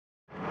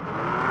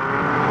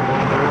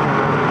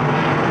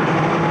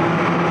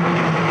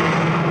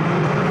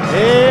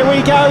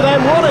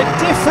then, what a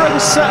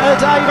difference a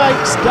day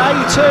makes. Day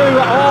 2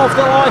 of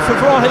the life of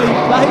Riley,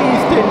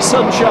 bathed in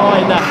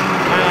sunshine.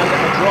 And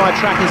a dry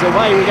track is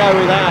away we go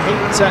with our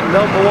heat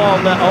number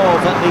 1 of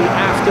the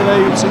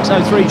afternoon.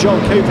 6:03, John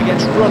Cooper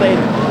gets run in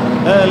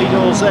early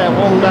doors there.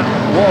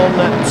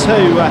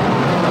 1-1-2.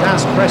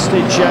 As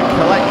Prestige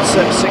collects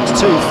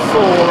 6-2-4.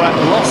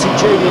 Lossy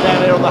Jr.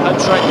 down here on the home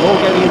straight. More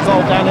getting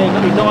involved down here.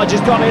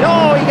 Nigel's got it.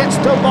 Oh, he gets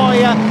done by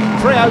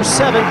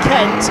 307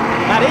 Kent.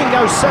 And in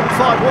goes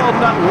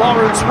 751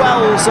 Lawrence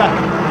Wells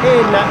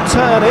in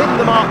turn in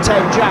the Mark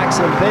 10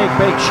 Jackson.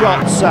 Big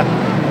shots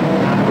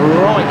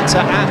right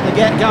at the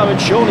get-go. And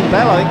Shawnee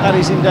Bell, I think that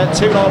is in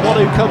 291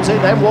 who comes in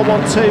then.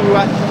 1-1-2.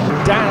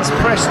 Daz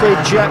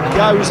Prestige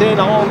goes in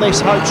on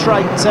this home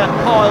straight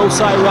pile.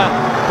 So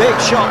big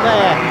shot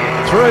there.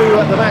 Through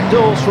the back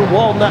doors from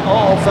one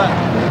of,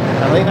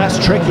 I think that's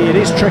tricky, it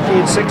is tricky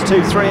in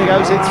 6-2-3, it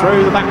goes in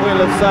through the back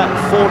wheel of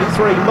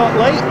 43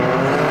 Motley.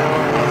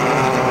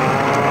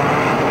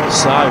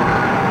 So,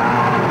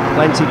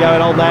 plenty going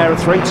on there,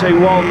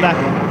 3-2-1,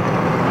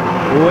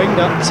 winged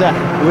up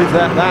with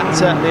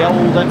the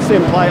old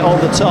fin plate on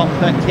the top.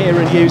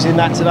 Kieran using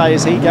that today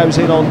as he goes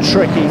in on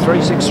tricky,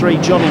 3-6-3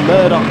 Johnny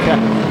Murdoch,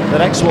 the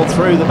next one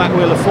through the back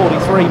wheel of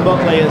 43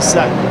 Motley as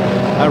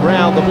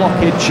around the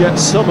blockage,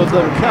 some of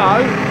them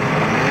go.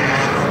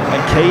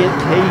 And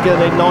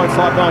Keegan in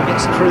 959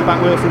 gets through the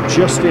back wheel from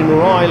Justin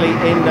Riley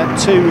in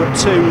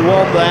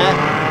 2-2-1 there.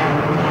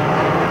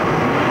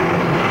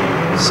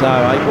 So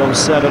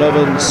 817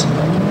 Ovens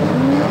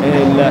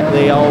in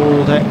the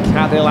old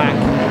Cadillac,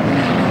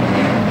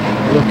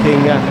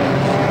 looking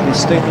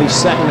distinctly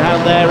second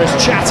hand there as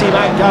Chatty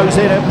Man goes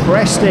in and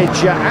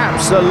Prestige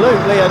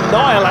absolutely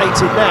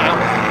annihilated now.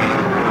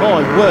 My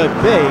word,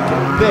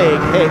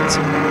 big hit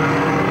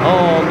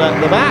on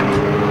the back.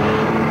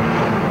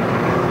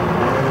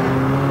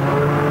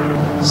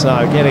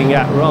 So getting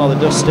rather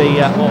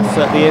dusty off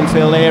the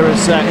infield here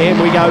as in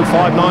we go.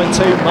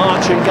 592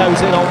 Marchant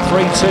goes in on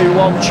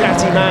 321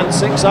 Chatty Man.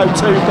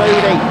 602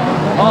 Mooney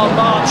on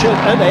Marchant,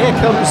 and here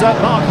comes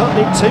Mark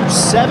Hutton in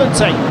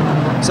 270.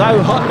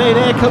 So Hutton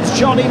in, here comes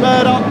Johnny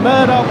Murdoch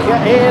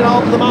in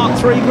on the Mark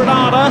 3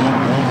 Granada.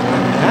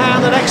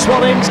 And the next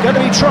one in is going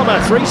to be Trummer.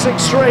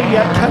 363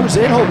 goes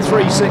in on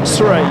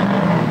 363.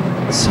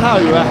 So,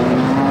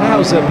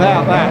 how's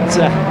about that?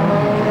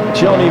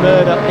 Johnny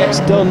Murdoch gets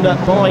done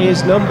by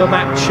his number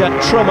match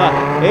Trummer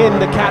in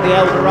the Caddy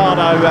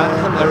Eldorado.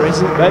 There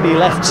isn't many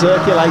left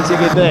circulating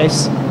in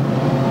this.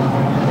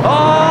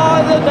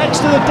 Oh, the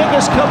next of the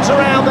diggers comes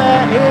around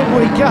there. Here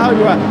we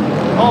go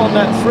on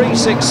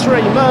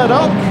 363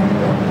 Murdoch.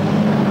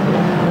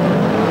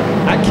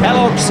 And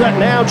Kellogg's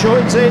now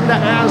joins in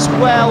as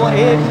well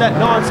in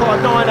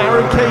 959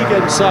 Aaron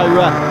Keegan. So,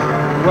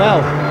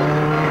 well,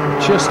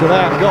 just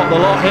about got the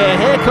lot here.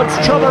 Here comes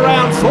Trummer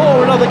round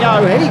for another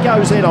go. He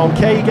goes in on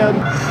Keegan.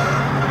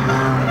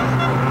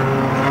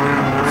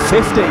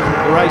 50,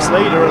 the race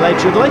leader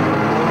allegedly.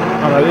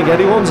 I don't think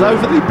anyone's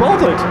overly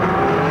bothered.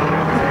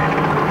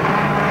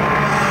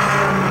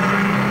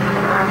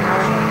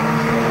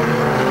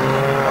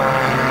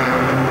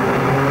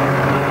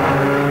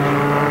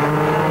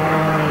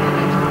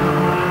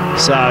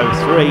 So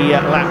 3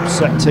 laps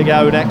to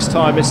go next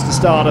time. Mr.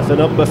 Starter for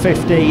number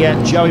 50,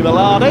 Joey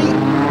Mallardi.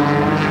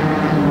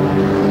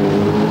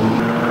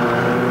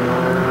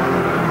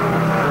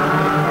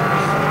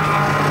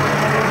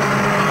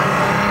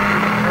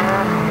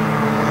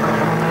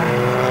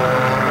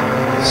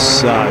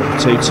 So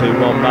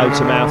 2-2-1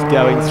 Motormouth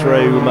going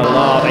through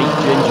Mallardi.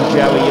 Ginger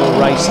Joey,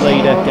 your race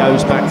leader,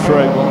 goes back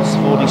through.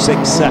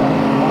 46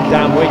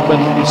 Dan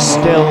Wigman is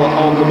still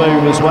on the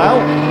move as well.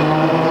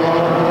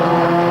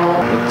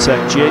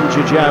 But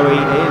Ginger Joey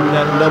in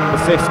number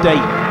 50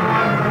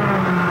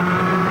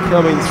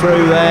 coming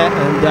through there,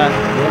 and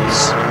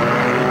yes,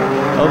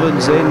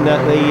 Ovens in the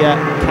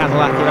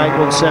Cadillac in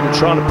 817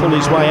 trying to pull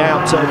his way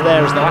out of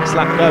there as the last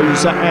lap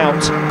goes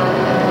out.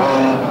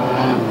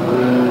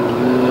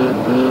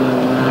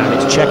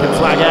 Checkered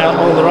flag out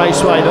on the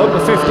raceway. Number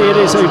 50 it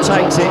is who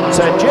takes it.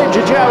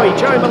 Ginger Joey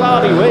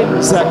Mallardi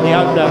wins the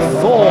owner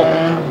for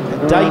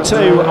day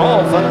 2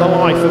 of the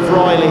life of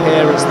Riley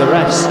here as the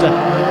rest of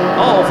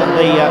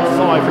the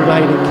 5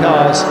 remaining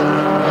cars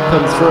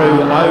come through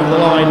over the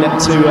line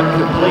to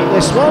complete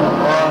this one.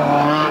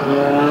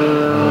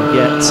 We'll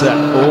get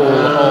all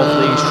of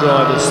these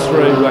drivers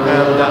through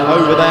and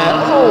over there.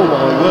 Oh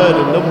my word,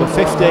 and number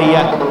 50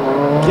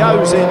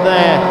 goes in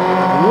there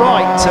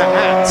right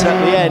at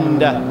the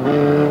end.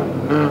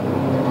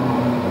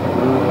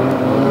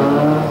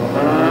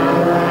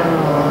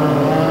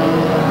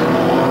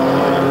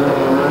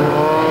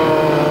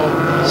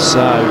 So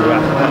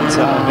that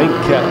I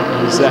think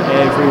is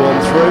everyone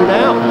through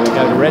now. We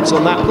go to Reds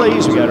on that,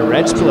 please. We go to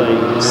Reds,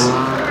 please.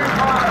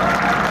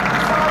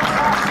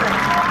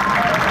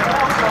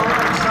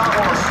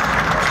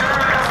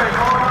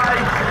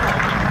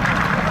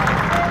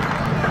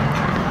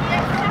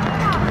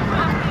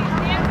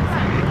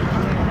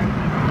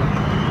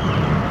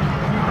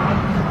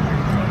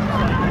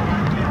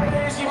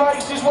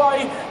 Makes his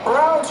way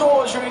round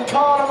towards you in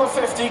car number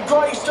 50.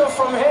 Great stuff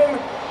from him.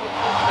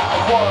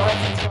 And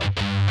what a